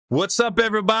What's up,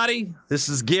 everybody? This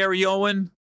is Gary Owen.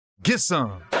 Get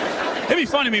some. It'd be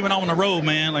funny to me when I'm on the road,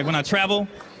 man. Like when I travel,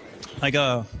 like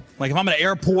if I'm at an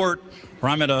airport or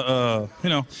I'm at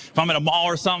if I'm at a mall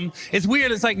or something. It's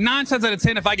weird. It's like 9 times out of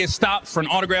 10, if I get stopped for an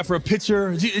autograph or a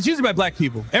picture, it's usually by black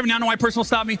people. Every now and then, a white person will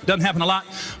stop me. Doesn't happen a lot,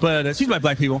 but it's usually by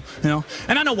black people, And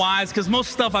I know why. It's because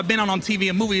most stuff I've been on TV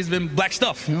and movies has been black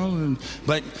stuff,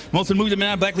 But most of the movies have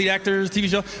been black lead actors, TV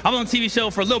show. I was on a TV show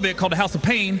for a little bit called The House of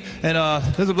Pain, and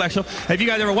this is a black show. If you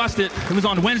guys ever watched it, it was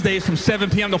on Wednesdays from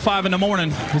 7 p.m. to 5 in the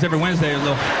morning. It was every Wednesday, a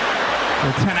little 10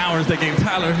 hours they gave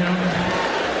Tyler,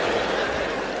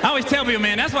 I always tell people,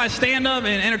 man, that's why stand-up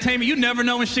and entertainment, you never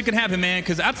know when shit could happen, man.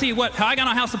 Because I'll tell you what, how I got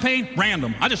on House of Pain,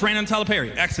 random. I just ran into Tyler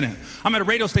Perry, accident. I'm at a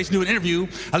radio station doing an interview.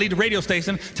 I leave the radio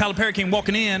station. Tyler Perry came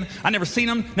walking in. I never seen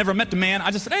him, never met the man.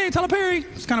 I just said, hey, Tyler Perry.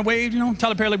 Just kind of waved,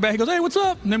 Tyler Perry looked back. He goes, hey, what's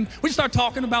up? And then we just start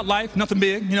talking about life, nothing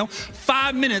big,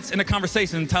 5 minutes in the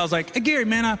conversation, Tyler's like, hey, Gary,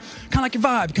 man, I kind of like your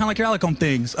vibe, kind of like your outlook on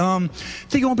things.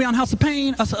 Think you want to be on House of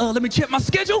Pain? I said, let me check my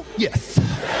schedule. Yes.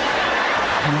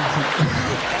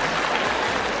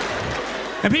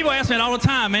 And people ask me that all the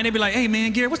time, man. They be like, hey,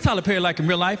 man, Gary, what's Tyler Perry like in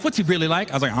real life? What's he really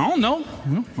like? I was like, I don't know.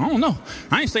 I don't know.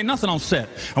 I ain't say nothing on set.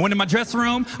 I went in my dressing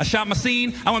room. I shot my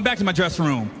scene. I went back to my dressing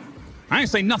room. I ain't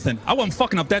say nothing. I wasn't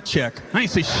fucking up that check. I ain't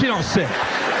say shit on set.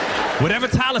 Whatever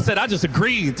Tyler said, I just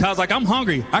agreed. Tyler's like, I'm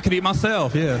hungry. I could eat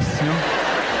myself, yes.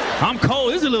 I'm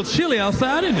cold. It's a little chilly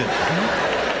outside, isn't it?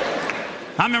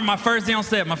 I remember my first day on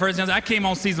set, I came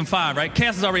on season 5, right?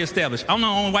 Cast is already established. I'm the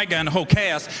only white guy in the whole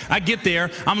cast. I get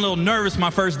there, I'm a little nervous my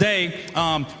first day.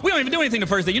 We don't even do anything the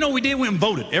first day. You know what we did? We went and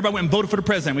voted. Everybody went and voted for the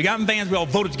president. We got in vans, we all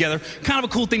voted together. Kind of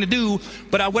a cool thing to do,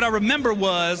 but what I remember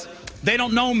was, they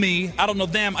don't know me, I don't know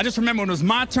them. I just remember when it was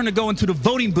my turn to go into the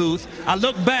voting booth, I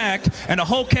looked back, and the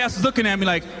whole cast is looking at me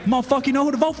like, motherfucker, you know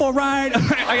who to vote for, right?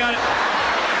 I got it.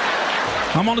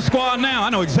 I'm on the squad now. I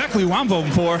know exactly who I'm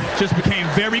voting for. Just became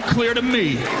very clear to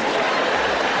me.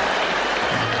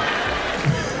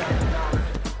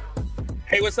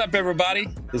 Hey, what's up, everybody?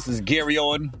 This is Gary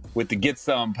Owen with the Get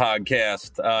Some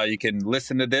podcast. You can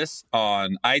listen to this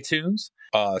on iTunes.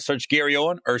 Search Gary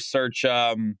Owen or search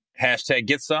hashtag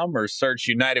Get Some or search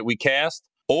United We Cast.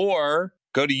 Or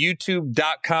go to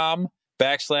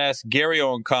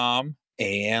youtube.com/GaryOwenCom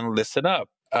and listen up.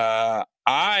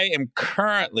 I am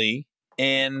currently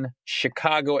in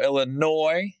Chicago,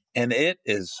 Illinois, and it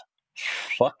is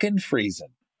fucking freezing.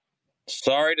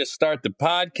 Sorry to start the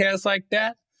podcast like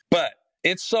that, but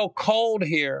it's so cold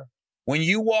here. When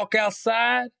you walk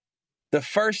outside, the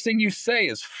first thing you say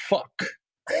is fuck.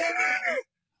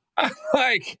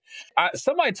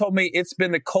 Somebody told me it's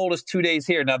been the coldest 2 days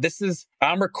here. Now,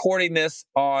 I'm recording this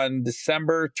on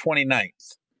December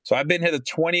 29th. So I've been here the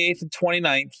 28th and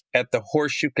 29th at the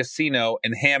Horseshoe Casino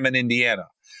in Hammond, Indiana,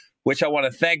 which I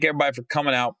want to thank everybody for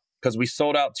coming out because we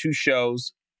sold out 2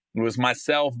 shows. It was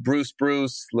myself, Bruce,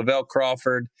 Lavelle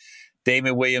Crawford,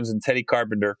 Damon Williams, and Teddy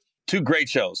Carpenter. 2 great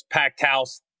shows, packed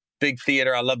house, big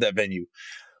theater. I love that venue.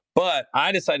 But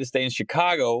I decided to stay in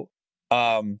Chicago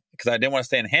because I didn't want to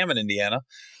stay in Hammond, Indiana.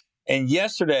 And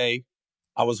yesterday,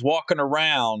 I was walking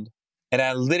around and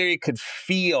I literally could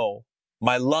feel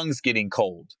my lungs getting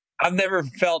cold. I've never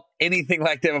felt anything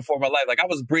like that before in my life. Like I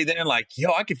was breathing in like,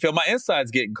 I can feel my insides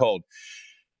getting cold.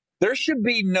 There should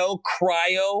be no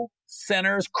cryo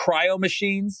centers, cryo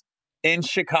machines in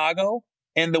Chicago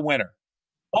in the winter.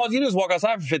 All you do is walk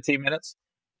outside for 15 minutes.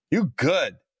 You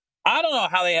good. I don't know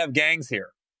how they have gangs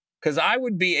here because I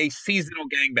would be a seasonal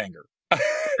gangbanger.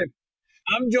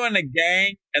 I'm joining a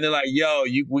gang and they're like,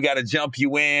 we got to jump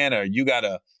you in or you got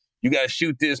to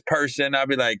shoot this person. I'd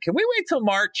be like, can we wait till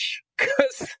March?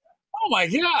 Because oh my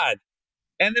God.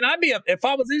 And then I'd be up, if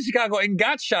I was in Chicago and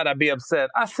got shot, I'd be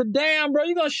upset. I said, damn, bro,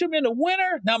 you gonna shoot me in the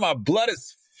winter? Now my blood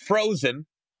is frozen.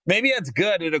 Maybe that's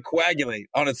good. It'll coagulate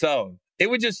on its own. You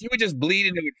would just bleed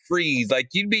and it would freeze. Like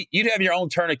you'd have your own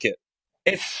tourniquet.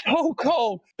 It's so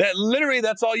cold that literally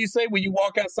that's all you say when you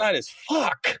walk outside is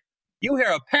fuck. You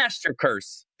hear a pasture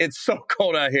curse. It's so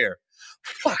cold out here.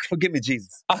 Fuck, forgive me,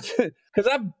 Jesus. Because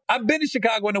I've been to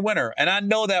Chicago in the winter and I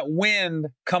know that wind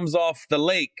comes off the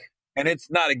lake and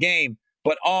it's not a game,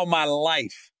 but all my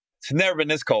life, it's never been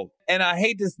this cold. And I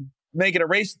hate to make it a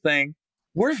race thing.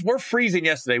 We're freezing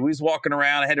yesterday. We was walking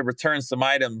around. I had to return some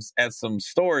items at some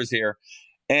stores here.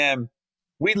 And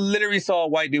we literally saw a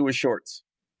white dude with shorts.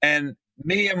 And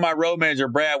me and my road manager,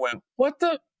 Brad, went, what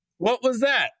was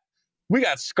that? We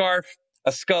got scarf,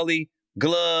 a scully,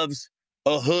 gloves,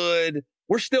 a hood.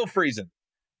 We're still freezing.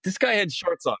 This guy had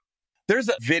shorts on. There's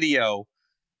a video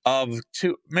of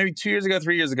maybe 2 years ago,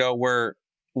 3 years ago, where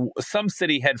some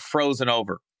city had frozen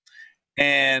over.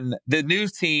 And the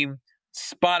news team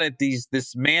spotted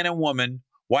this man and woman,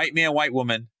 white man, white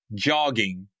woman,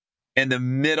 jogging in the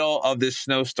middle of this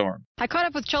snowstorm. I caught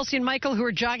up with Chelsea and Michael, who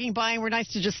were jogging by, and were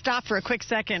nice to just stop for a quick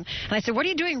second. And I said, what are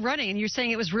you doing running? And you're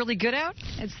saying it was really good out?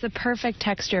 It's the perfect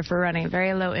texture for running.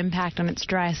 Very low impact when it's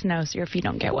dry snow, so your feet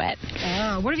don't get wet.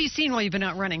 What have you seen while you've been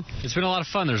out running? It's been a lot of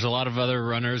fun. There's a lot of other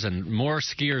runners and more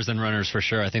skiers than runners for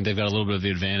sure. I think they've got a little bit of the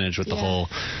advantage with the whole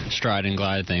stride and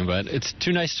glide thing, but it's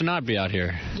too nice to not be out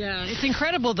here. Yeah, it's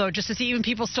incredible, though, just to see even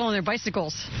people still on their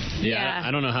bicycles. Yeah. I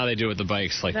don't know how they do it with the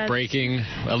bikes, like braking.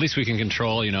 At least we can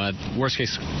control, at worst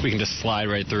case, we can just slide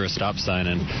right through a stop sign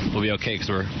and we'll be okay because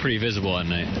we're pretty visible at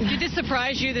night. Did this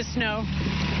surprise you, the snow?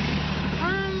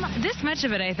 This much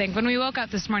of it, I think. When we woke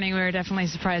up this morning, we were definitely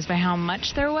surprised by how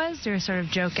much there was. We were sort of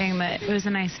joking that it was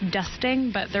a nice dusting,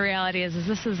 but the reality is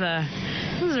this is a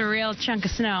real chunk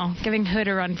of snow, giving Hood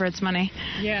a run for its money.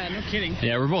 Yeah, no kidding.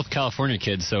 Yeah, we're both California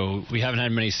kids, so we haven't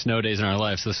had many snow days in our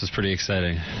life, so this is pretty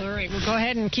exciting. All right, well, go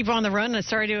ahead and keep on the run. I'm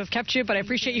sorry to have kept you, but I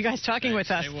appreciate you guys talking with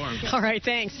us. Stay warm. All right,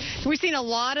 thanks. We've seen a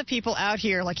lot of people out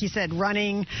here, like you said,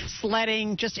 running,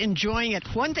 sledding, just enjoying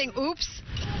it. One thing, oops,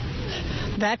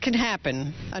 that can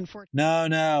happen, unfortunately.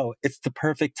 No, it's the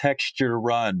perfect texture to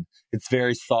run. It's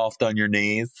very soft on your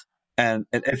knees, and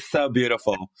it's so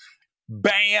beautiful.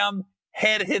 Bam!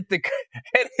 Head hit the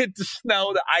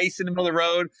snow, the ice in the middle of the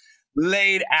road,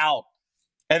 laid out.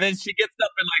 And then she gets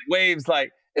up and waves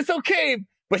like, it's okay.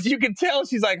 But you can tell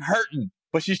she's hurting,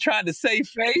 but she's trying to save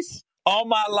face. All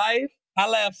my life, I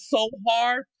laughed so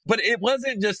hard. But it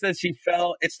wasn't just that she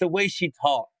fell. It's the way she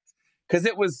talked. Because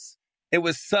it was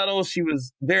subtle. She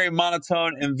was very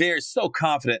monotone and so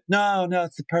confident. No,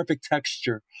 it's the perfect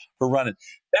texture for running.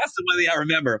 That's the one thing I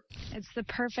remember. It's the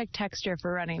perfect texture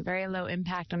for running. Very low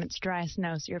impact when it's dry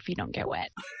snow, so your feet don't get wet.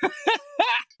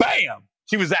 Bam!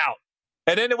 She was out.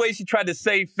 And then the way she tried to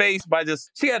save face by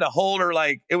she had to hold her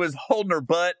it was holding her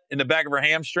butt in the back of her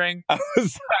hamstring. I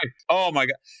was like, oh my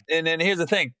God. And then here's the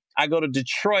thing. I go to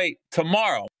Detroit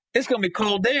tomorrow. It's going to be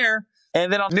cold there.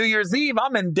 And then on New Year's Eve,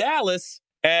 I'm in Dallas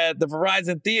at the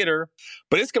Verizon Theater,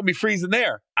 but it's going to be freezing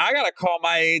there. I got to call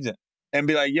my agent and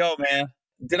be like, yo, man,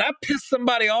 did I piss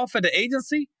somebody off at the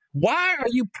agency? Why are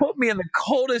you putting me in the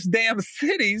coldest damn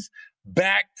cities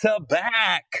back to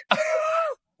back?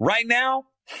 Right now,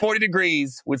 40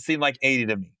 degrees would seem like 80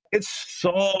 to me. It's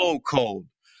so cold.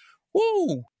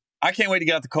 Woo! I can't wait to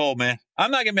get out the cold, man.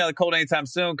 I'm not going to be out of the cold anytime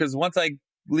soon because once I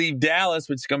leave Dallas,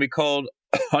 which is going to be cold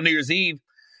on New Year's Eve,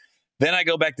 then I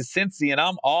go back to Cincy and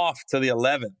I'm off to the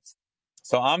 11th.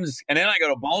 So and then I go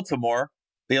to Baltimore,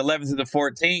 the 11th to the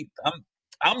 14th.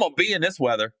 I'm going to be in this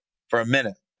weather for a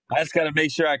minute. I just got to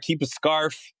make sure I keep a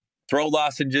scarf, throw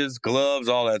lozenges, gloves,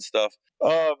 all that stuff.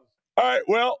 All right.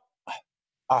 Well,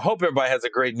 I hope everybody has a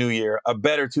great new year, a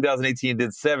better 2018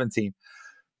 than 17.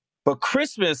 But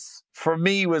Christmas for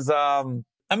me was,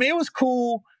 it was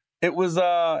cool. It was,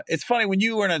 it's funny when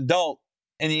you were an adult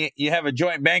and you have a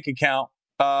joint bank account,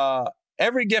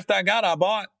 every gift I got, I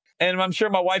bought. And I'm sure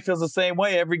my wife feels the same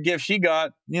way. Every gift she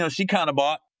got, she kind of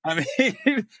bought.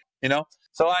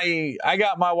 So I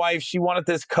got my wife, she wanted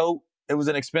this coat. It was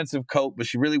an expensive coat, but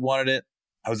she really wanted it.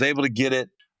 I was able to get it.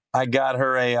 I got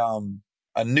her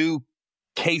a new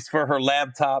case for her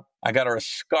laptop. I got her a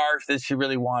scarf that she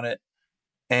really wanted.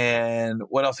 And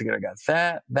what else I got?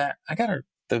 That. I got her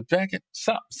the jacket,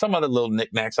 some other little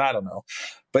knickknacks. I don't know.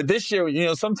 But this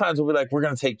year, sometimes we'll be like, we're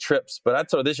going to take trips. But I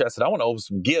told her this year, I said, I want to open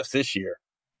some gifts this year.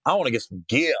 I want to get some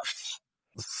gifts.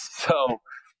 So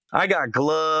I got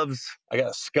gloves. I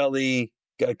got a Scully.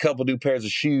 Got a couple new pairs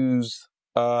of shoes.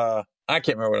 I can't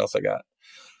remember what else I got.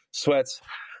 Sweats.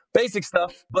 Basic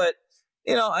stuff. But,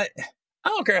 I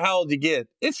don't care how old you get.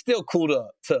 It's still cool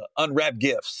to unwrap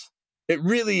gifts. It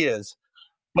really is.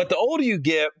 But the older you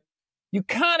get, you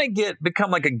kind of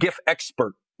become like a gift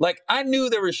expert. Like, I knew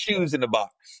there were shoes in the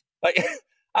box. Like,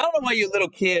 I don't know why you're a little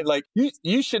kid. Like,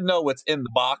 you should know what's in the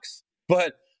box.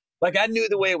 But, I knew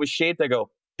the way it was shaped. I go,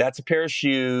 that's a pair of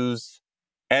shoes.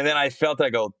 And then I felt, I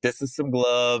go, this is some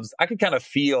gloves. I could kind of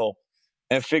feel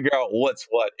and figure out what's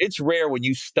what. It's rare when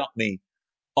you stump me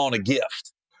on a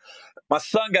gift. My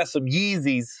son got some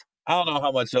Yeezys. I don't know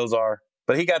how much those are,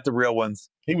 but he got the real ones.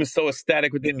 He was so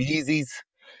ecstatic with them Yeezys.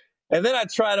 And then I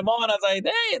tried them on. I was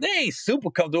like, they ain't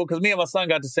super comfortable because me and my son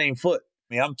got the same foot.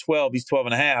 I'm 12. He's 12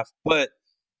 and a half. But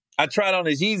I tried on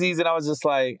his Yeezys and I was just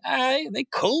like, hey, they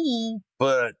cool.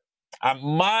 But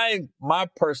my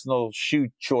personal shoe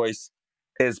choice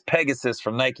is Pegasus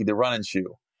from Nike, the running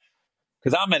shoe.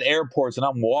 Because I'm at airports and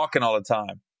I'm walking all the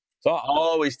time. So I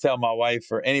always tell my wife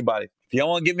or anybody, if you don't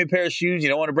want to give me a pair of shoes, you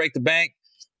don't want to break the bank,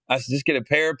 I should just get a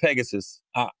pair of Pegasus.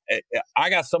 I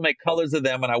got so many colors of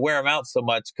them and I wear them out so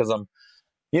much because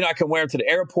I can wear them to the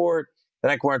airport,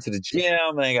 then I can wear them to the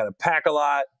gym, and I got to pack a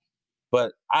lot.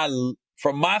 But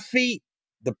from my feet,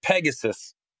 the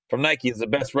Pegasus from Nike is the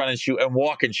best running shoe and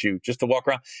walking shoe just to walk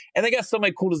around. And they got so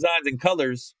many cool designs and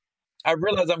colors. I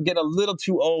realize I'm getting a little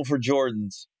too old for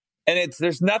Jordans. And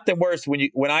there's nothing worse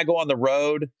when I go on the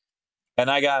road and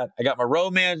I got my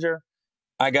road manager,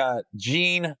 I got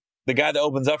Gene, the guy that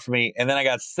opens up for me, and then I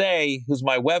got Say, who's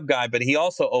my web guy, but he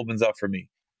also opens up for me.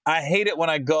 I hate it when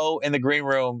I go in the green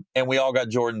room and we all got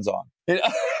Jordans on.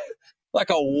 Like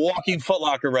a walking Foot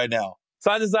Locker right now.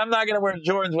 So I'm not going to wear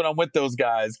Jordans when I'm with those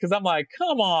guys because I'm like,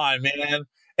 come on, man.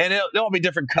 And they'll be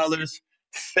different colors.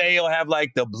 Say will have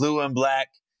like the blue and black.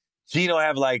 Gene will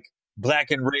have like black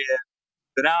and red.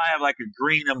 But now I have like a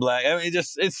green and black. I mean,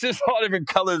 it's just all different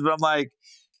colors. But I'm like,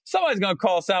 somebody's going to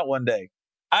call us out one day.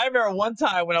 I remember one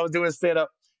time when I was doing stand-up,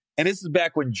 and this is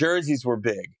back when jerseys were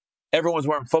big. Everyone was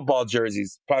wearing football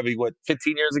jerseys, probably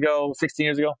 15 years ago, 16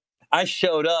 years ago. I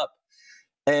showed up,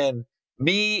 and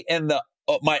me and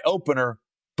my opener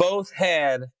both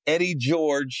had Eddie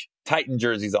George Titan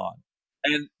jerseys on,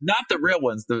 and not the real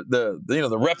ones,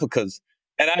 the replicas.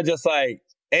 And I just like,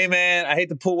 hey man, I hate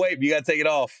to pull weight, but you got to take it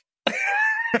off.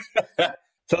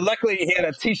 So luckily he had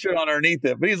a t-shirt on underneath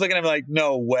it, but he's looking at me like,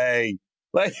 no way.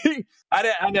 Like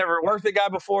I never worked the guy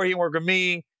before. He worked with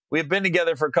me. We had been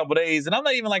together for a couple of days, and I'm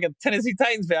not even like a Tennessee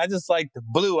Titans fan. I just like the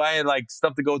blue. I had like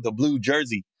stuff to go with the blue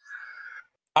jersey.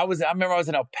 I remember I was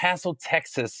in El Paso,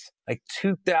 Texas, like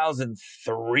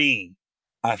 2003,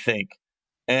 I think.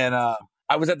 And I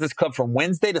was at this club from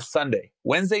Wednesday to Sunday.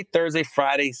 Wednesday, Thursday,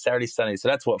 Friday, Saturday, Sunday. So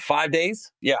that's 5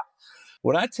 days? Yeah.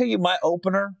 When I tell you my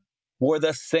opener wore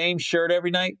the same shirt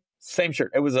every night, same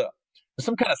shirt. It was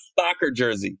some kind of soccer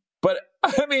jersey. But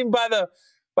I mean, by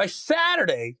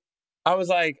Saturday, I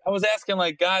was asking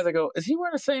like guys, I go, is he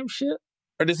wearing the same shit?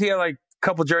 Or does he have like a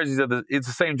couple jerseys it's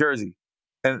the same jersey?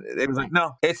 And it was like,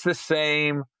 no, it's the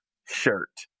same shirt.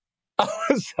 I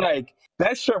was like,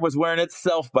 that shirt was wearing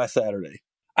itself by Saturday.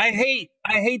 I hate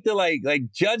to like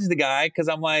judge the guy because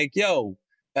I'm like, yo,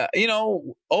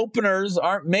 openers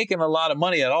aren't making a lot of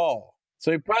money at all.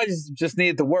 So he probably just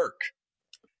needed to work.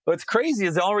 What's crazy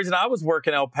is the only reason I was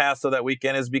working El Paso that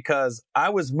weekend is because I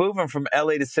was moving from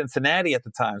LA to Cincinnati at the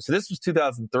time. So this was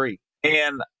 2003.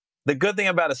 And the good thing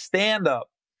about a stand-up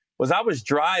was I was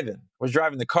driving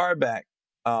the car back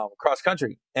cross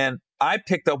country, and I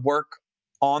picked up work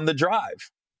on the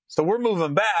drive. So we're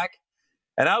moving back,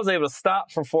 and I was able to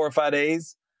stop for 4 or 5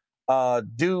 days,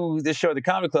 do this show at the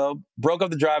comedy club, broke up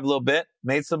the drive a little bit,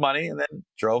 made some money, and then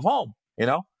drove home,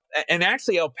 And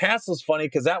actually, El Paso's funny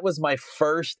because that was my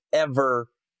first ever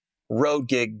road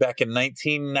gig back in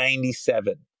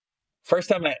 1997. First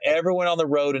time I ever went on the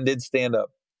road and did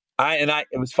stand-up.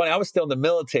 It was funny. I was still in the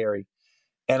military,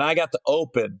 and I got to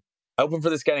open. I opened for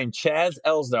this guy named Chaz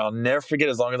Elsner. I'll never forget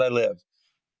as long as I live.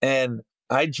 And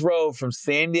I drove from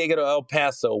San Diego to El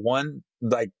Paso,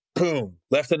 boom,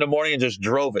 left in the morning and just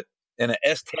drove it in an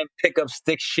S10 pickup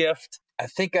stick shift. I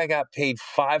think I got paid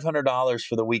 $500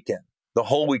 for the weekend, the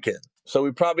whole weekend. So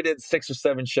we probably did 6 or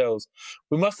 7 shows.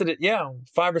 We must have did,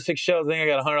 5 or 6 shows. I think I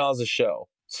got $100 a show.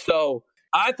 So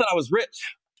I thought I was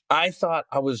rich. I thought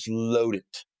I was loaded.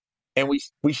 And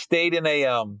we stayed in a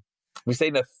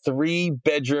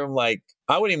 3-bedroom, like,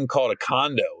 I wouldn't even call it a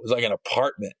condo. It was like an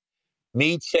apartment.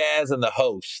 Me, Chaz, and the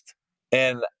host.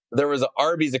 And there was an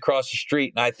Arby's across the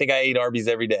street, and I think I ate Arby's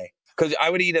every day. Because I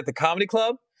would eat at the comedy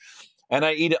club, and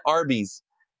I eat at Arby's.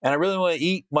 And I really want to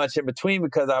eat much in between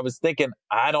because I was thinking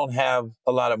I don't have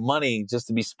a lot of money just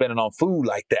to be spending on food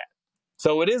like that.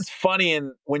 So it is funny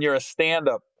when you're a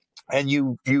stand-up and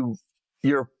your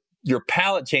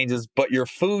palate changes, but your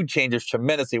food changes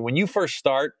tremendously. When you first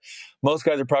start, most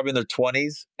guys are probably in their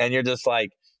 20s, and you're just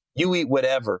like, you eat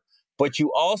whatever. But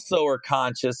you also are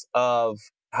conscious of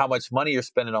how much money you're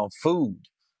spending on food.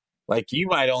 Like, you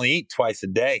might only eat twice a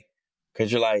day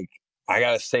because you're like, I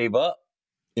got to save up.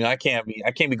 I can't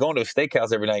be going to a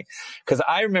steakhouse every night. Because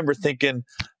I remember thinking,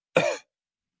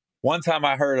 one time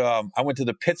I heard, I went to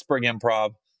the Pittsburgh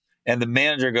Improv, and the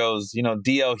manager goes,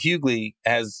 D.L. Hughley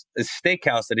has a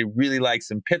steakhouse that he really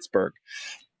likes in Pittsburgh.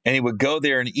 And he would go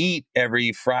there and eat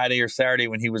every Friday or Saturday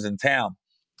when he was in town.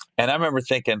 And I remember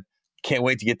thinking, can't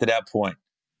wait to get to that point.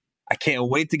 I can't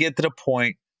wait to get to the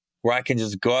point where I can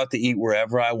just go out to eat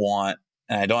wherever I want,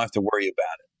 and I don't have to worry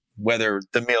about it. Whether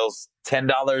the meal's $10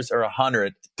 or $100,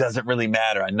 it doesn't really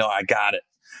matter. I know I got it.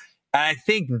 And I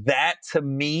think that, to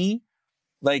me,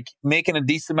 like making a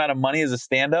decent amount of money as a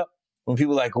stand-up, when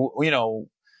people are like,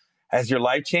 has your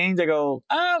life changed? I go,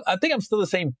 I think I'm still the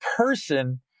same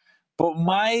person, but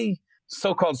my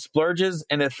so-called splurges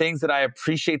and the things that I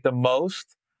appreciate the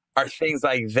most are things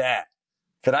like that.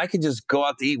 that I could just go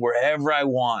out to eat wherever I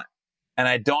want. And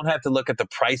I don't have to look at the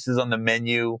prices on the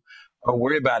menu or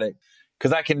worry about it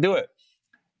because I can do it.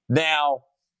 Now,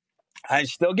 I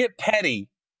still get petty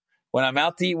when I'm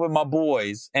out to eat with my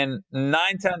boys. And 9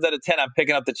 times out of 10, I'm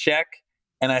picking up the check.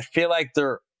 And I feel like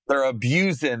they're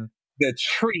abusing the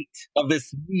treat of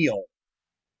this meal.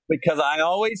 Because I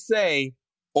always say,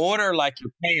 order like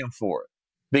you're paying for it.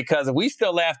 Because we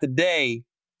still laugh today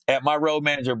at my road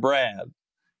manager, Brad.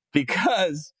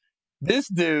 Because this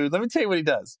dude, let me tell you what he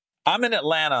does. I'm in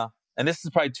Atlanta, and this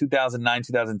is probably 2009,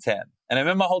 2010. And I'm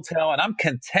in my hotel, and I'm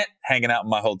content hanging out in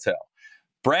my hotel.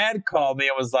 Brad called me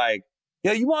and was like,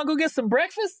 yo, you want to go get some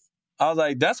breakfast? I was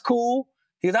like, that's cool.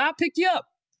 He goes, I'll pick you up.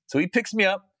 So he picks me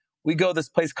up. We go to this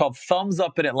place called Thumbs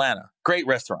Up in Atlanta. Great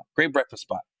restaurant, great breakfast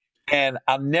spot. And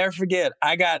I'll never forget,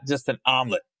 I got just an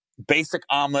omelet, basic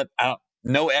omelet,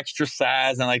 no extra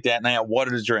size and like that. And I had water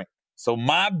to drink. So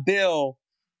my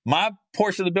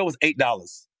portion of the bill was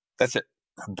 $8. That's it.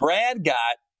 Brad got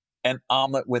an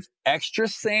omelet with extra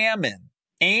salmon,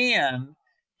 and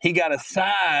he got a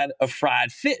side of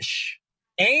fried fish,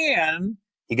 and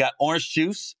he got orange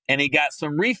juice, and he got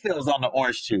some refills on the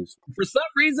orange juice. For some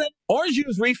reason, orange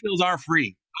juice refills aren't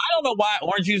free. I don't know why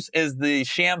orange juice is the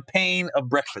champagne of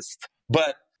breakfast,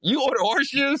 but you order orange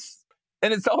juice,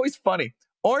 and it's always funny.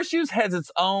 Orange juice has its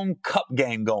own cup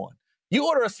game going. You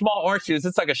order a small orange juice,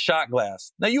 it's like a shot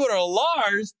glass. Now you order a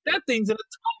large, that thing's in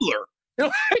a tumbler. You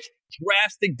know,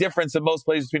 drastic difference in most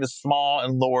places between a small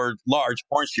and large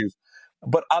orange juice.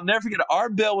 But I'll never forget, our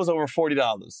bill was over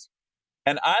 $40.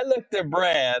 And I looked at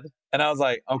Brad and I was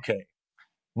like, okay,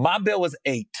 my bill was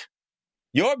 $8.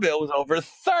 Your bill was over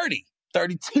 30,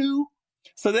 32.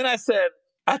 So then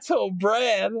I told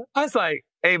Brad, I was like,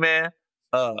 hey man,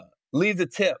 leave the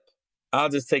tip. I'll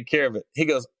just take care of it. He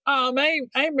goes, oh man,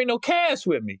 I ain't bring no cash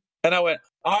with me. And I went,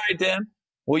 all right then,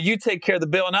 well you take care of the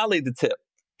bill and I'll leave the tip.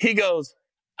 He goes,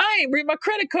 I ain't bring my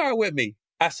credit card with me.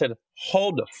 I said,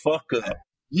 hold the fuck up.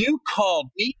 You called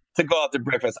me to go out to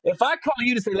breakfast. If I call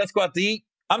you to say, let's go out to eat,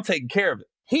 I'm taking care of it.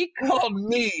 He called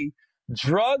me,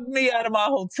 drugged me out of my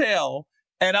hotel.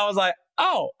 And I was like,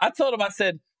 oh, I told him, I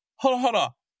said, hold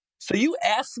on. So you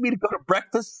asked me to go to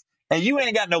breakfast and you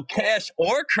ain't got no cash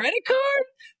or credit card?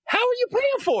 How are you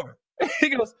paying for it? He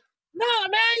goes, nah,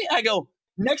 man. I go,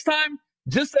 next time,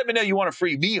 just let me know you want a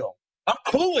free meal. I'm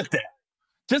cool with that.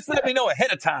 Just let me know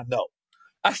ahead of time, though.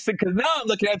 I said, because now I'm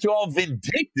looking at you all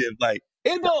vindictive. Like,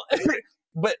 it don't,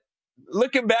 but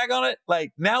looking back on it,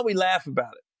 like, now we laugh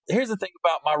about it. Here's the thing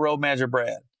about my road manager,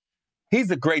 Brad. He's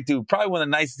a great dude. Probably one of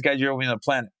the nicest guys you're ever on the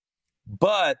planet.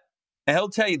 But, and he'll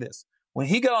tell you this, when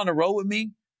he got on the road with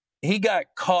me, he got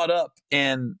caught up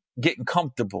in getting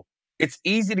comfortable. It's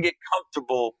easy to get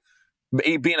comfortable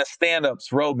being a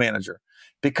stand-up's road manager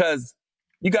because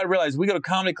you got to realize we go to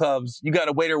comedy clubs, you got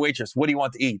a waiter or waitress. What do you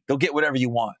want to eat? They'll get whatever you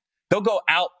want. They'll go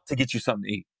out to get you something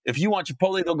to eat. If you want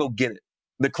Chipotle, they'll go get it.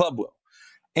 The club will.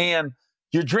 And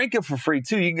you're drinking for free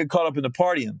too. You can get caught up in the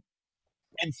partying.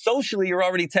 And socially, you're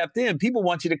already tapped in. People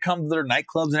want you to come to their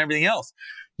nightclubs and everything else.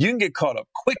 You can get caught up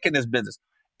quick in this business.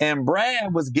 And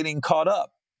Brad was getting caught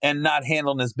up and not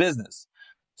handling his business.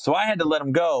 So I had to let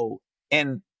him go.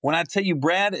 And when I tell you,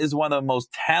 Brad is one of the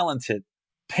most talented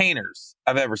painters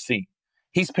I've ever seen.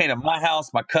 He's painted my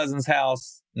house, my cousin's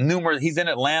house, numerous. He's in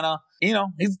Atlanta. You know,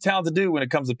 he's a talented dude when it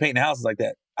comes to painting houses like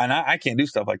that. And I can't do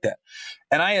stuff like that.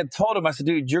 And I had told him, I said,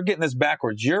 dude, you're getting this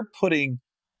backwards. You're putting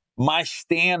my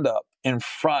stand-up in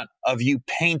front of you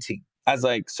painting. I was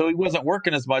like, so he wasn't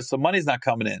working as much, so money's not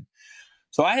coming in.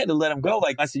 So I had to let him go.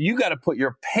 Like I said, you got to put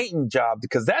your painting job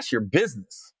because that's your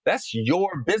business. That's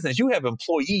your business. You have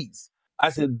employees. I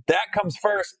said, that comes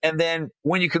first. And then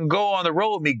when you can go on the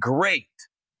road with me, great.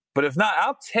 But if not,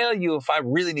 I'll tell you if I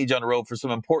really need you on the road for some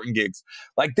important gigs.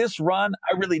 Like this run,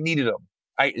 I really needed him.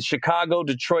 Chicago,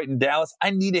 Detroit, and Dallas,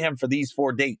 I needed him for these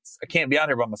 4 dates. I can't be out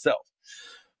here by myself.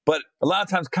 But a lot of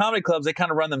times comedy clubs, they kind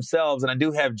of run themselves. And I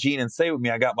do have Gene and Say with me.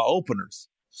 I got my openers.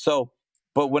 So,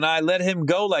 but when I let him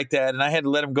go like that, and I had to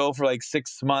let him go for like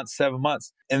 6 months, 7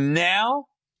 months. And now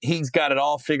he's got it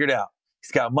all figured out.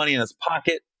 He's got money in his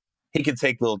pocket. He can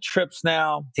take little trips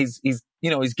now. He's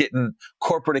getting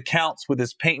corporate accounts with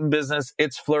his painting business.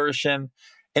 It's flourishing.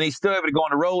 And he's still able to go on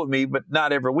the road with me, but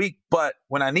not every week. But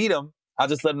when I need him, I'll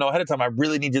just let him know ahead of time. I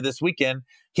really need you this weekend.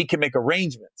 He can make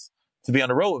arrangements to be on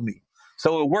the road with me.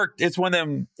 So it worked. It's one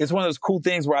of those cool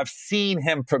things where I've seen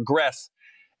him progress.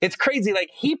 It's crazy. Like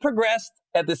he progressed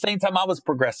at the same time I was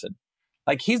progressing.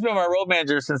 Like he's been my road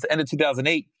manager since the end of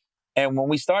 2008. And when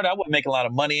we started, I wasn't making a lot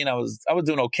of money and I was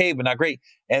doing okay, but not great.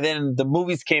 And then the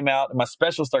movies came out and my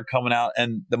specials started coming out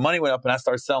and the money went up and I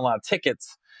started selling a lot of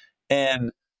tickets.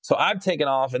 And So I've taken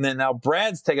off, and then now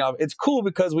Brad's taken off. It's cool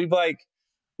because we've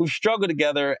struggled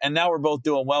together, and now we're both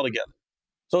doing well together.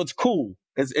 So it's cool.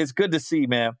 It's good to see,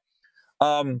 man.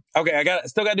 Okay,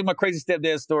 still got to do my crazy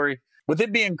stepdad story. With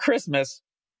it being Christmas,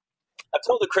 I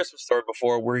told the Christmas story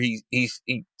before where he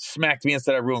smacked me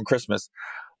instead of ruined Christmas.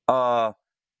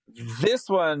 This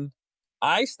one,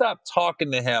 I stopped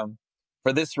talking to him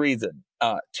for this reason.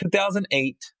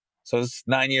 2008, so it's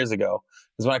 9 years ago,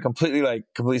 is when I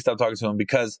completely stopped talking to him,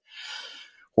 because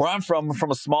where I'm from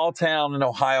a small town in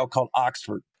Ohio called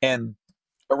Oxford. And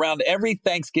around every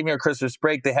Thanksgiving or Christmas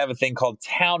break, they have a thing called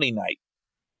Townie Night,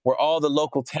 where all the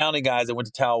local townie guys that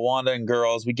went to Talawanda and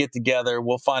girls, we get together,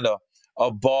 we'll find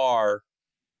a bar,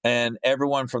 and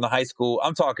everyone from the high school,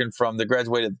 I'm talking from that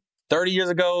graduated 30 years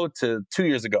ago to 2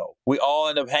 years ago, we all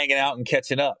end up hanging out and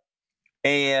catching up.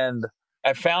 And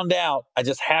I found out I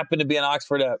just happened to be in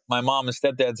Oxford at my mom and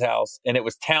stepdad's house, and it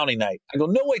was Townie Night. I go,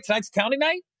 no way, tonight's Townie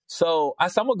Night? So I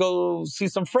said, I'm going to go see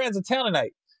some friends at Townie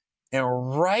Night. And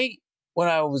right when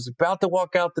I was about to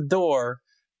walk out the door,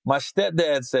 my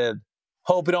stepdad said,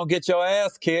 hope you don't get your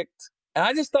ass kicked. And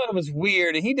I just thought it was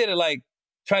weird. And he did it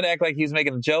try to act like he was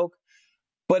making a joke.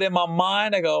 But in my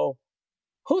mind, I go,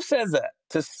 who says that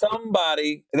to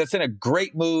somebody that's in a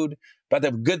great mood, about to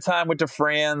have a good time with their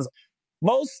friends?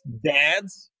 Most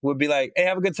dads would be like, hey,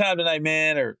 have a good time tonight,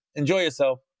 man, or enjoy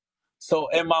yourself. So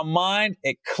in my mind,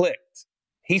 it clicked.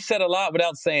 He said a lot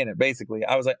without saying it, basically.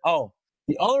 I was like, oh,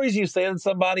 the only reason you say it to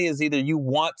somebody is either you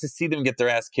want to see them get their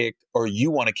ass kicked or you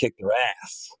want to kick their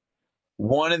ass.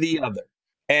 One or the other.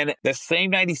 And the same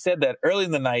night he said that, early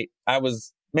in the night,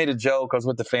 made a joke. I was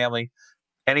with the family.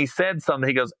 And he said something.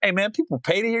 He goes, hey, man, people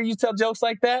pay to hear you tell jokes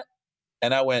like that?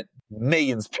 And I went,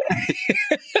 millions pay.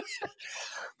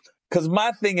 Because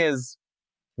my thing is,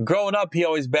 growing up, he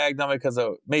always bagged on me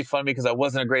made fun of me because I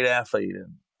wasn't a great athlete.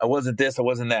 And I wasn't this, I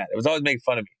wasn't that. It was always making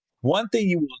fun of me. One thing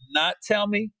you will not tell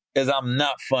me is I'm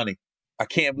not funny. I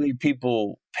can't believe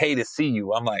people pay to see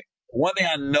you. I'm like, one thing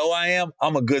I know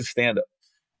I'm a good stand-up.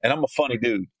 And I'm a funny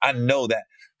dude. I know that.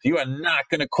 You are not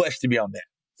going to question me on that.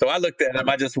 So I looked at him,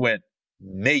 I just went,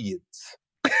 millions.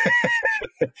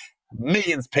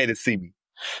 Millions pay to see me.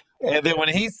 And then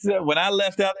when I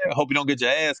left out there, I hope you don't get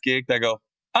your ass kicked, I go,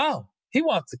 oh, he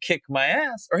wants to kick my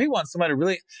ass, or he wants somebody to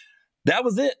really, that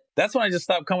was it. That's when I just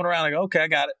stopped coming around. I go, okay, I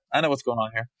got it. I know what's going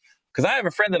on here. Because I have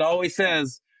a friend that always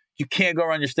says, you can't go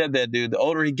around your stepdad, dude. The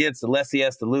older he gets, the less he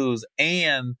has to lose.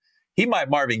 And he might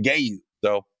Marvin Gaye you.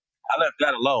 So I left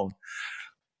that alone.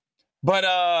 But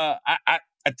I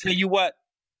tell you what,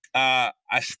 I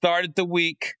started the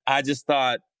week. I just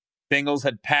thought Bengals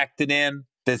had packed it in.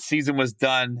 The season was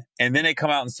done. And then they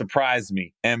come out and surprise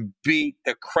me and beat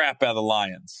the crap out of the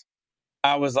Lions.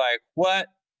 I was like, what?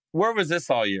 Where was this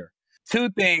all year? Two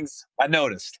things I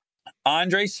noticed.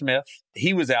 Andre Smith,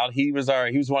 he was out. He was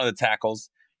one of the tackles.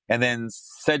 And then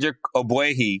Cedric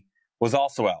Ogbuehi was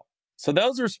also out. So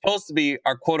those were supposed to be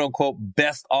our quote-unquote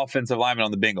best offensive linemen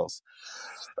on the Bengals.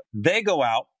 They go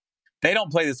out. They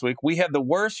don't play this week. We have the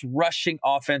worst rushing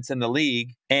offense in the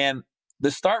league. And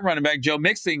the start running back, Joe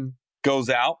Mixon, goes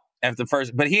out after the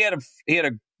first. But he had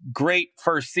a great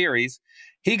first series.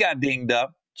 He got dinged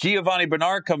up. Giovanni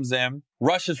Bernard comes in,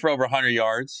 rushes for over 100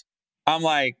 yards. I'm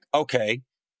like, okay.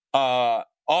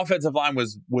 Offensive line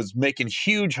was making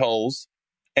huge holes.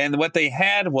 And what they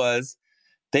had was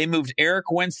they moved Eric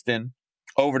Winston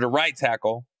over to right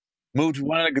tackle, moved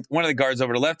one of the guards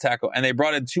over to left tackle, and they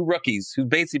brought in two rookies who've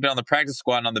basically been on the practice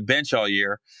squad and on the bench all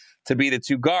year to be the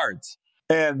two guards.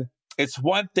 And it's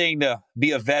one thing to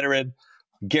be a veteran,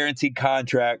 guaranteed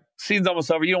contract. Season's almost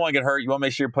over. You don't want to get hurt. You want to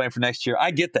make sure you're playing for next year.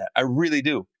 I get that. I really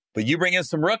do. But you bring in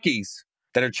some rookies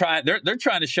that are trying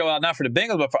to show out not for the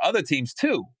Bengals, but for other teams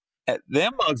too.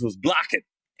 Them mugs was blocking.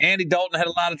 Andy Dalton had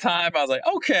a lot of time. I was like,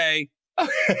 okay.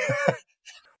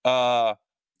 And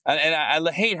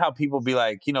I hate how people be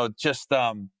like,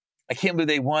 I can't believe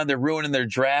they won. They're ruining their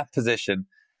draft position.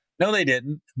 No, they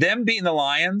didn't. Them beating the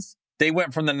Lions, they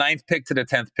went from the 9th pick to the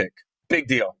 10th pick. Big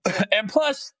deal. And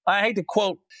plus, I hate to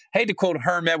quote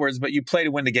Herm Edwards, but you play to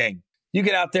win the game. You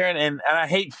get out there and I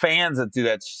hate fans that do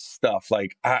that stuff.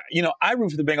 Like, I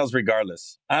root for the Bengals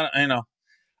regardless. I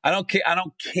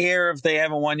don't care if they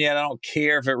haven't won yet. I don't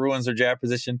care if it ruins their draft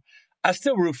position. I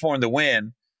still root for them to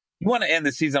win. You want to end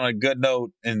the season on a good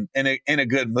note and in a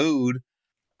good mood.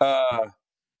 The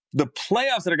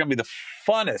playoffs that are going to be the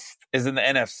funnest is in the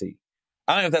NFC.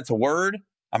 I don't know if that's a word.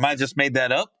 I might have just made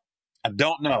that up. I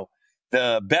don't know.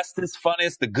 The bestest,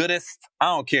 funnest, the goodest. I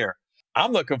don't care.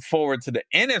 I'm looking forward to the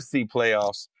NFC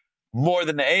playoffs more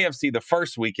than the AFC the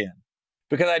first weekend,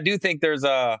 because I do think there's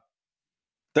a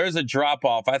drop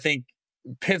off. I think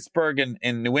Pittsburgh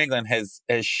and New England has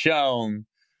shown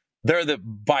they're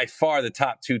by far the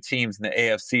top two teams in the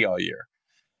AFC all year.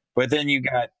 But then you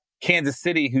got Kansas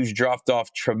City, who's dropped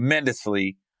off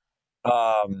tremendously.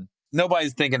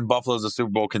 Nobody's thinking Buffalo's a Super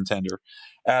Bowl contender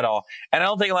at all. And I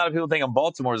don't think a lot of people think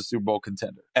Baltimore's a Super Bowl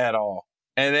contender at all.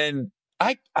 And then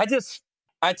I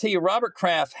tell you, Robert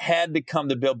Kraft had to come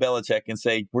to Bill Belichick and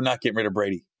say, we're not getting rid of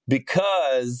Brady.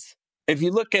 Because if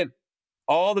you look at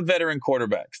all the veteran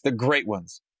quarterbacks, the great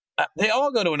ones, they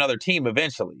all go to another team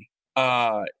eventually.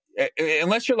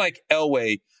 Unless you're like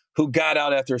Elway, who got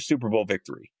out after a Super Bowl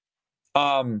victory.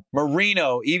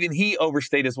 Marino, even he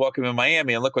overstayed his welcome in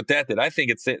Miami, and look what that did. I think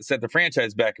it set the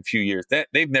franchise back a few years. That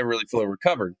they've never really fully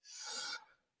recovered.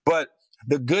 But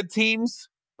the good teams,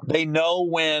 they know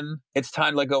when it's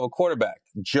time to let go of a quarterback.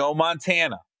 Joe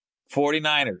Montana,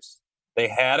 49ers. They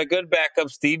had a good backup,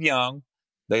 Steve Young.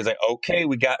 They was like, okay,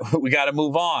 we got to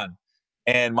move on.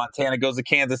 And Montana goes to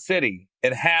Kansas City.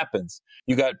 It happens.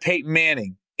 You got Peyton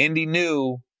Manning. Indy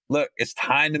knew, look, it's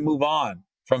time to move on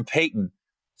from Peyton.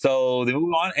 So they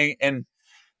move on, and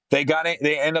they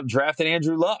end up drafting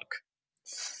Andrew Luck.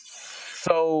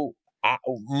 So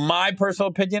my personal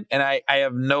opinion, and I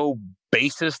have no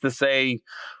basis to say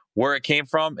where it came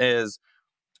from, is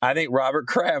I think Robert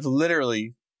Kraft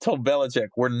literally told Belichick,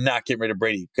 we're not getting rid of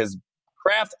Brady, because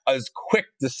Kraft is quick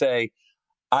to say,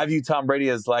 I view Tom Brady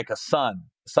as like a son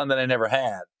that I never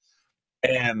had.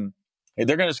 And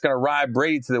they're just going to ride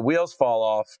Brady till the wheels fall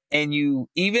off. And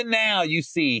even now you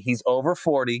see he's over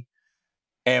 40.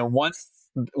 And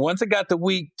once it got to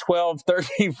week 12,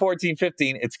 13, 14,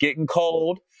 15, it's getting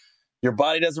cold. Your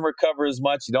body doesn't recover as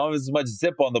much. You don't have as much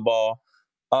zip on the ball.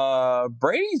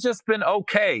 Brady's just been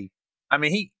okay. I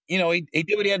mean, he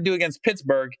did what he had to do against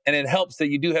Pittsburgh, and it helps that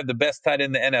you do have the best tight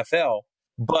end in the NFL.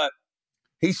 But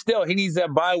he needs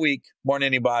that bye week more than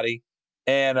anybody.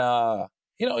 And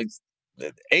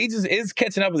age is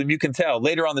catching up with him. You can tell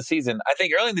later on the season. I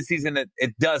think early in the season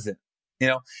it doesn't.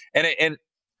 And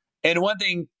one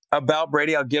thing about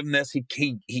Brady, I'll give him this: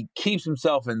 he keeps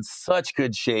himself in such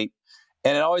good shape,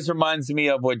 and it always reminds me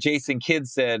of what Jason Kidd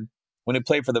said when he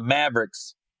played for the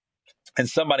Mavericks. And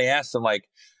somebody asked him, like,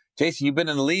 Jason, you've been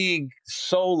in the league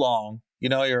so long.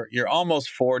 You're almost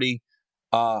 40.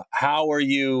 How are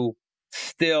you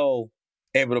still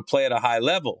able to play at a high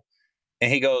level?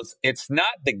 And he goes, it's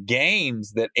not the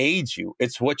games that age you.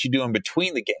 It's what you do in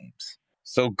between the games.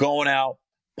 So going out,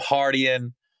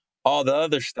 partying, all the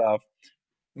other stuff,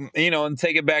 and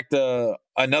take it back to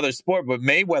another sport. But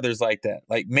Mayweather's like that.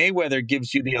 Like, Mayweather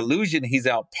gives you the illusion he's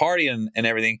out partying and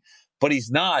everything, but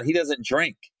he's not. He doesn't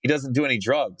drink. He doesn't do any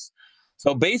drugs.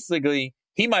 So basically,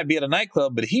 he might be at a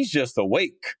nightclub, but he's just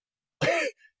awake.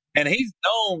 And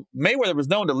Mayweather was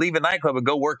known to leave a nightclub and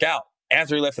go work out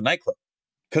after he left the nightclub,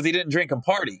 because he didn't drink and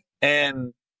party.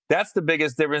 And that's the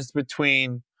biggest difference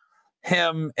between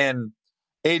him and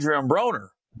Adrian Broner.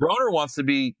 Broner wants to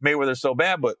be Mayweather so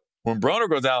bad, but when Broner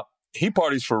goes out, he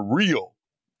parties for real.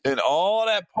 And all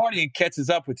that partying catches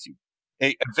up with you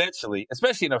eventually,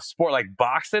 especially in a sport like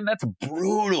boxing. That's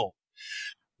brutal.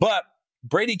 But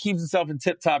Brady keeps himself in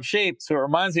tip-top shape, so it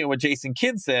reminds me of what Jason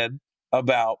Kidd said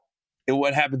about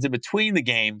what happens in between the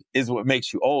game is what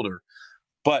makes you older.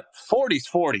 But 40's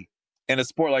 40. In a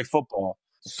sport like football.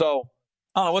 So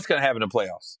I don't know what's going to happen in the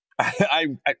playoffs.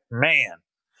 Man,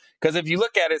 because if you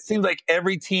look at it, it seems like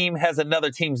every team has another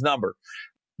team's number.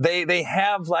 They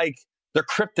have like their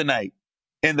kryptonite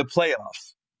in the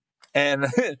playoffs. And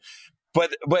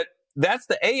but that's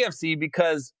the AFC,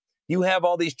 because you have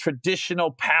all these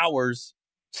traditional powers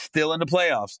still in the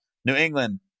playoffs. New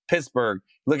England, Pittsburgh,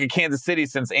 look at Kansas City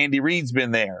since Andy Reid's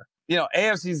been there.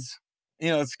 AFC's,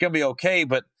 it's going to be okay,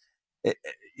 but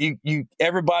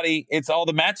everybody, it's all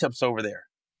the matchups over there.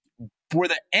 For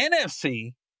the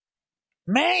NFC,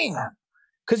 man,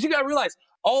 because you got to realize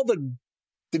all the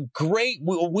great,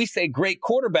 we say great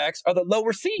quarterbacks are the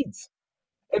lower seeds.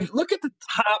 Look at the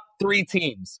top three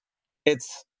teams.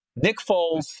 It's Nick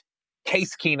Foles,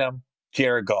 Case Keenum,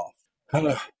 Jared Goff. I'm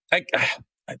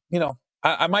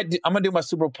going to do my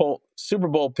Super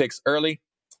Bowl picks early.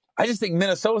 I just think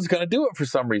Minnesota's going to do it for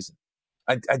some reason.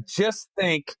 I just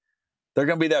think they're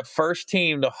going to be that first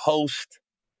team to host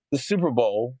the Super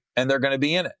Bowl, and they're going to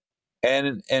be in it.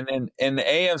 And in the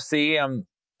AFC, I'm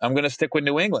going to stick with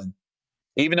New England,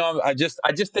 even though I just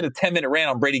did a 10-minute rant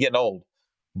on Brady getting old.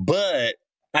 But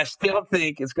I still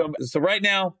think it's going to be. So right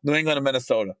now, New England and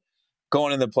Minnesota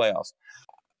going in the playoffs.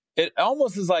 It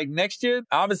almost is like next year,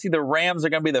 obviously the Rams are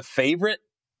going to be the favorite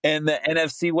in the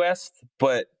NFC West,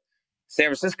 but San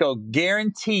Francisco,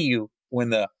 guarantee you,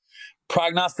 when the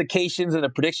prognostications and the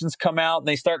predictions come out, and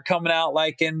they start coming out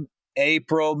like in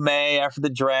April, May, after the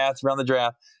draft, around the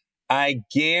draft, I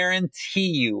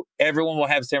guarantee you everyone will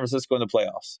have San Francisco in the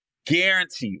playoffs.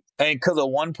 Guarantee you. And because of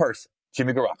one person,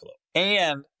 Jimmy Garoppolo.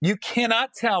 And you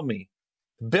cannot tell me,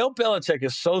 Bill Belichick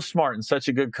is so smart and such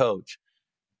a good coach.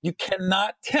 You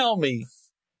cannot tell me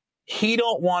he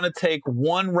don't want to take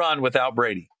one run without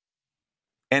Brady.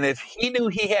 And if he knew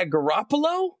he had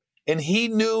Garoppolo and he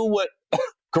knew what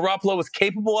Garoppolo was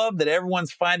capable of that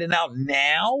everyone's finding out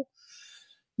now,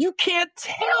 you can't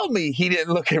tell me he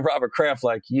didn't look at Robert Kraft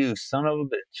like, you son of a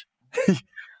bitch.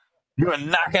 You are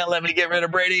not going to let me get rid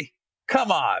of Brady?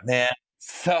 Come on, man.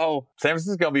 So San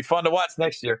Francisco's going to be fun to watch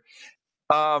next year.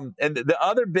 And the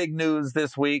other big news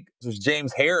this week was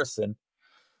James Harrison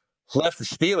left the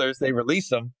Steelers. They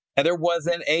released him, and there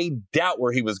wasn't a doubt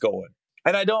where he was going.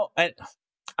 And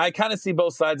I kind of see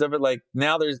both sides of it. Like,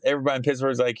 now there's everybody in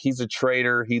Pittsburgh's like, he's a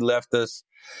traitor. He left us.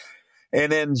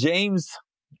 And then James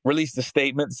released a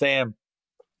statement saying,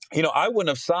 I wouldn't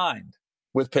have signed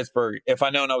with Pittsburgh if I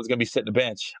known I was going to be sitting on the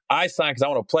bench. I signed because I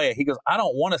want to play it. He goes, I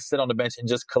don't want to sit on the bench and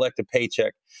just collect a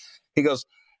paycheck. He goes,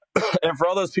 and for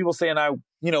all those people saying I,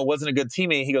 wasn't a good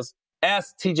teammate, he goes,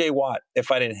 ask TJ Watt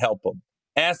if I didn't help him.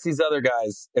 Ask these other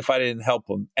guys if I didn't help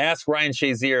them. Ask Ryan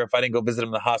Shazier if I didn't go visit him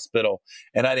in the hospital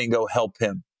and I didn't go help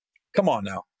him. Come on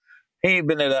now. He ain't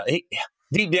been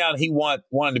deep down, he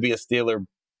wanted to be a Steeler,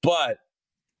 but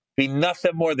be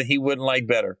nothing more that he wouldn't like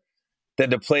better than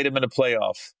to play them in the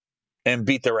playoffs and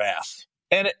beat their ass.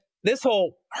 And this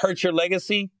whole hurt your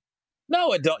legacy,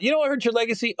 no, it don't. You know what hurt your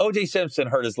legacy? O.J. Simpson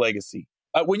hurt his legacy.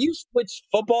 When you switch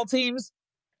football teams,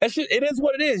 it is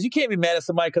what it is. You can't be mad at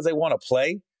somebody because they want to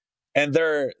play and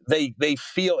they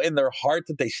feel in their heart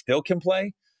that they still can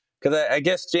play. Because I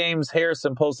guess James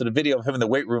Harrison posted a video of him in the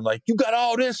weight room like, you got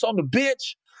all this on the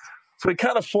bitch. So he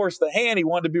kind of forced the hand. He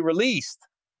wanted to be released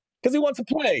because he wants to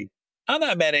play. I'm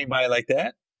not mad at anybody like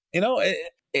that.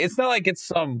 It's not like it's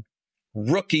some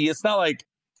rookie. It's not like,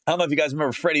 I don't know if you guys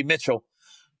remember Freddie Mitchell,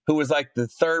 who was like the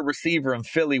third receiver in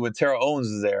Philly when Terrell Owens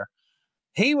was there.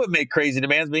 He would make crazy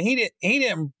demands, but he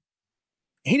didn't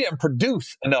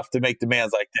produce enough to make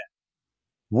demands like that.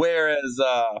 Whereas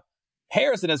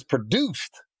Harrison has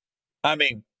produced. I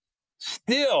mean,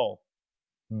 still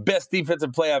best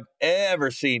defensive play I've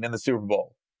ever seen in the Super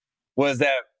Bowl was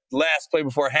that last play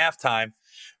before halftime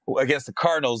against the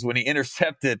Cardinals when he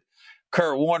intercepted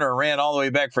Kurt Warner and ran all the way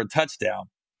back for a touchdown.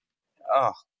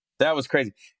 Oh, that was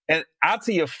crazy. And I'll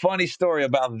tell you a funny story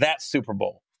about that Super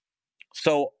Bowl.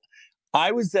 So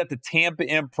I was at the Tampa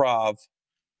Improv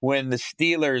when the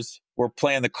Steelers were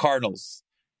playing the Cardinals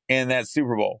in that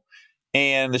Super Bowl.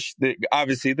 And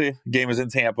obviously the game was in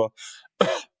Tampa.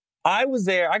 I was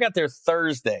there. I got there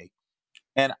Thursday,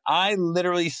 and I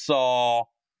literally saw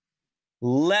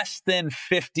less than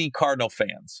 50 Cardinal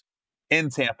fans in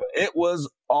Tampa. It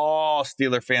was all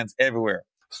Steeler fans everywhere.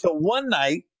 So one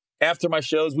night after my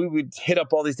shows, we would hit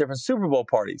up all these different Super Bowl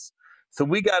parties. So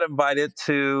we got invited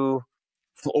to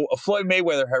Floyd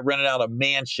Mayweather had rented out a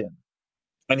mansion,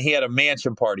 and he had a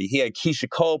mansion party. He had Keisha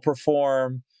Cole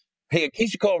perform.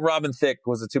 Keisha Cole and Robin Thicke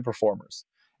was the two performers.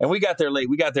 And we got there late.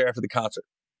 We got there after the concert.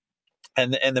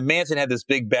 And the mansion had this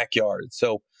big backyard.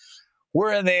 So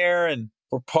we're in there and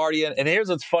we're partying. And here's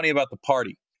what's funny about the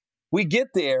party. We get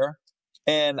there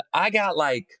and I got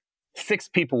like 6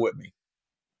 people with me.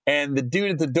 And the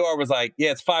dude at the door was like,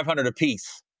 yeah, it's $500 a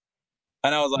piece.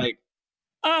 And I was like,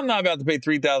 I'm not about to pay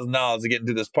 $3,000 to get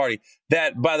into this party.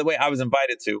 That, by the way, I was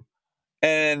invited to.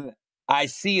 And I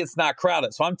see it's not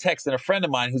crowded. So I'm texting a friend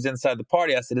of mine who's inside the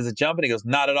party. I said, is it jumping? He goes,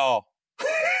 not at all.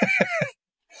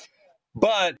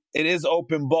 But it is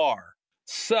open bar.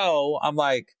 So I'm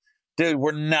like, dude,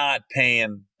 I'm not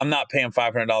paying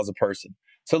 $500 a person.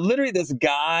 So literally this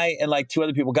guy and like 2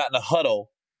 other people got in a huddle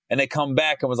and they come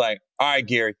back and was like, all right,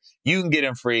 Gary, you can get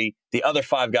in free. The other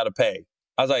 5 got to pay.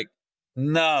 I was like,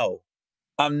 no,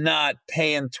 I'm not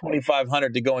paying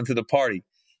 $2,500 to go into the party.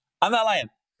 I'm not lying.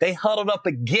 They huddled up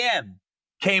again,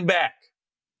 came back.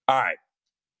 All right,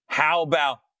 how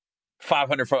about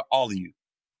 $500 for all of you?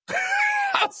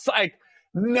 I was like,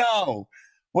 no.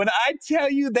 When I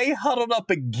tell you they huddled up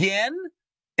again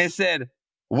and said,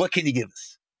 what can you give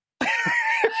us?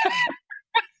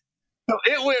 So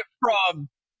it went from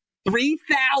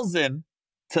 3,000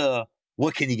 to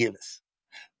what can you give us?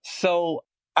 So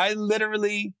I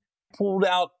literally pulled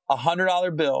out a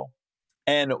 $100 bill.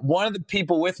 And one of the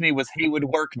people with me was Haywood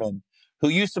Workman, who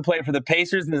used to play for the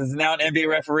Pacers and is now an NBA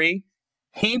referee.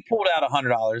 He pulled out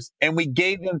 $100 and we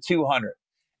gave him $200.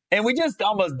 And we just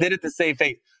almost did it to save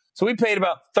face. So we paid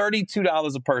about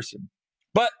 $32 a person.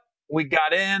 But we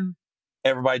got in.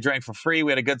 Everybody drank for free.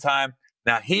 We had a good time.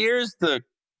 Now, here's the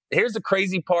here's the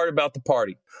crazy part about the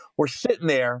party. We're sitting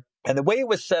there, and the way it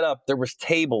was set up, there was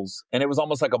tables, and it was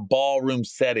almost like a ballroom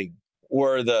setting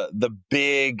where the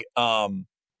big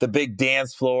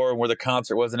dance floor and where the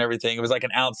concert was and everything. It was like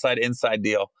an outside inside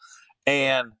deal.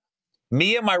 And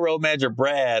me and my road manager,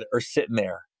 Brad, are sitting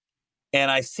there.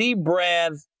 And I see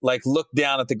Brad like look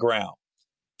down at the ground.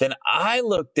 Then I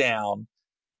look down,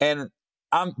 and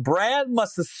Brad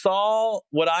must have saw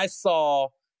what I saw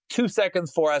 2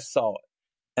 seconds before I saw it.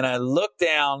 And I looked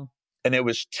down, and it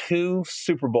was 2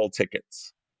 Super Bowl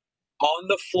tickets on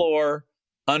the floor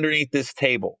underneath this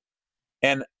table.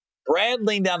 And Brad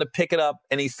leaned down to pick it up,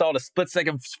 and he saw it a split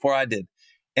second before I did.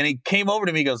 And he came over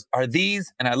to me, he goes, "Are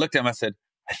these?" And I looked at him, I said,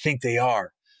 "I think they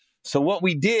are." So what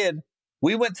we did,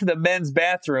 we went to the men's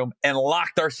bathroom and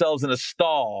locked ourselves in a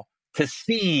stall to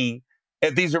see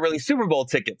if these are really Super Bowl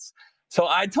tickets. So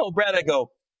I told Brad, I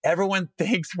go, "Everyone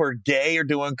thinks we're gay or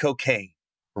doing cocaine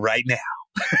right now."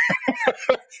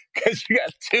 Because you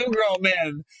got 2 grown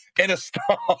men in a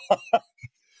stall.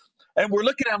 And we're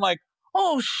looking at them like,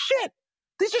 "Oh, shit,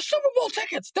 these are Super Bowl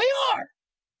tickets. They are."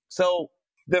 So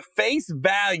the face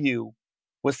value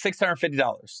was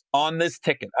 $650 on this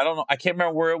ticket. I don't know. I can't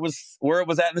remember where it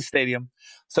was at in the stadium.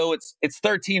 So it's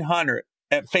 $1,300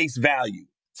 at face value.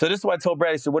 So this is what I told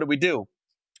Brad. I said, "What do we do?"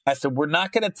 I said, "We're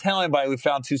not going to tell anybody we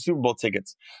found 2 Super Bowl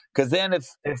tickets. Because then if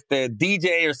the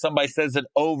DJ or somebody says it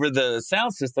over the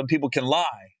sound system, people can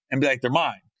lie and be like, they're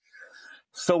mine."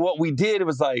 So what we did, it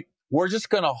was like, we're just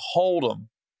going to hold them.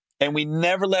 And we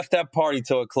never left that party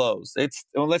till it closed.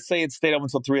 Let's say it stayed up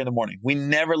until 3 a.m. We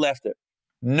never left it.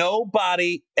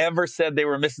 Nobody ever said they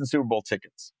were missing Super Bowl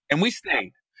tickets. And we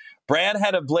stayed. Brad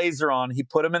had a blazer on. He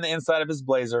put them in the inside of his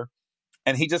blazer,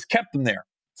 and he just kept them there.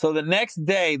 So the next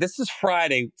day, this is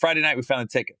Friday night, we found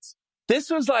the tickets. This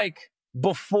was like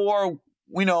before,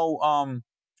 I'm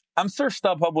sure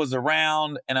StubHub was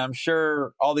around, and I'm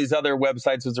sure all these other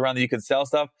websites was around that you could sell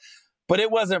stuff, but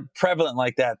it wasn't prevalent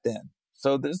like that then.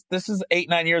 So this is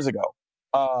 8-9 years ago.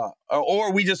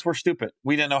 Or we just were stupid.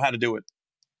 We didn't know how to do it,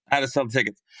 how to sell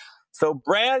tickets. So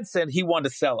Brad said he wanted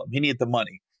to sell them. He needed the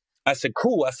money. I said,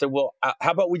 "Cool." I said, "Well,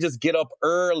 how about we just get up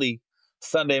early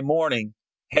Sunday morning,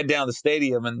 head down to the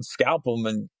stadium and scalp them?"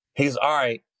 And he's, "All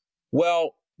right."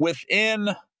 Well,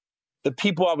 within the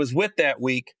people I was with that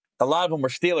week, a lot of them were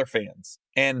Steeler fans.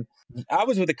 And I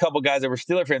was with a couple guys that were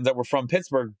Steeler fans that were from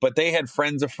Pittsburgh, but they had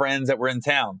friends of friends that were in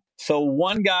town. So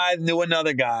one guy knew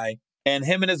another guy, and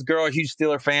him and his girl are huge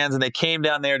Steeler fans, and they came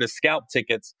down there to scalp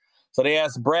tickets. So they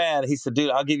asked Brad, he said, "Dude,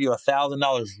 I'll give you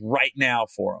 $1,000 right now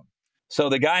for them." So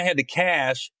the guy had the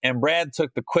cash, and Brad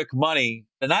took the quick money.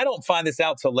 And I don't find this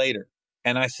out till later.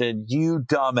 And I said, "You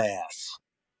dumbass."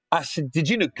 I said, "Did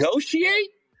you negotiate?"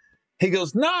 He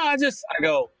goes, "No, I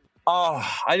go,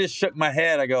 "Oh," I just shook my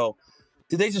head. I go,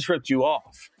 "Dude, they just ripped you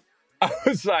off." I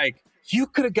was like, "You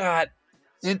could have got,"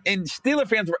 and Steeler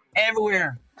fans were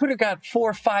everywhere, "could have got $4,000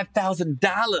 or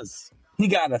 $5,000. He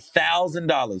got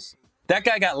 $1,000. That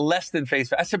guy got less than face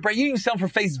value. I said, "Bro, you didn't sell for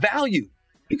face value.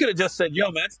 You could have just said, 'Yo,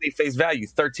 man, that's the face value,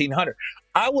 $1,300.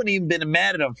 I wouldn't even been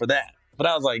mad at him for that. But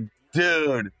I was like,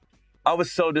 dude, I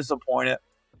was so disappointed.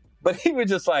 But he was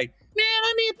just like, "Man,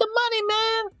 I need the money,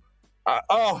 man."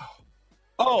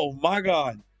 Oh my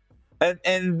God.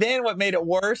 And then what made it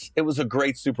worse, it was a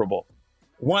great Super Bowl.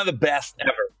 One of the best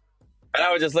ever. And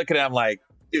I was just looking at him like,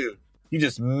 dude, you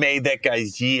just made that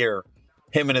guy's year.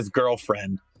 Him and his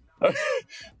girlfriend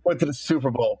went to the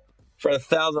Super Bowl for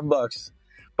 $1,000.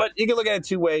 But you can look at it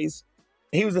 2 ways.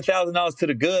 He was $1,000 to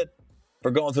the good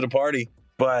for going to the party.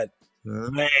 But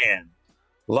man,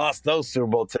 lost those Super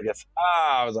Bowl tickets.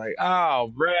 I was like,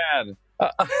 oh, Brad.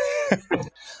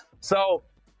 So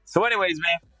anyways,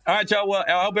 man. All right, y'all. Well,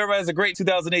 I hope everybody has a great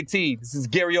 2018. This is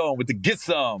Gary Owen with the Get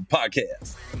Some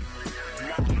podcast.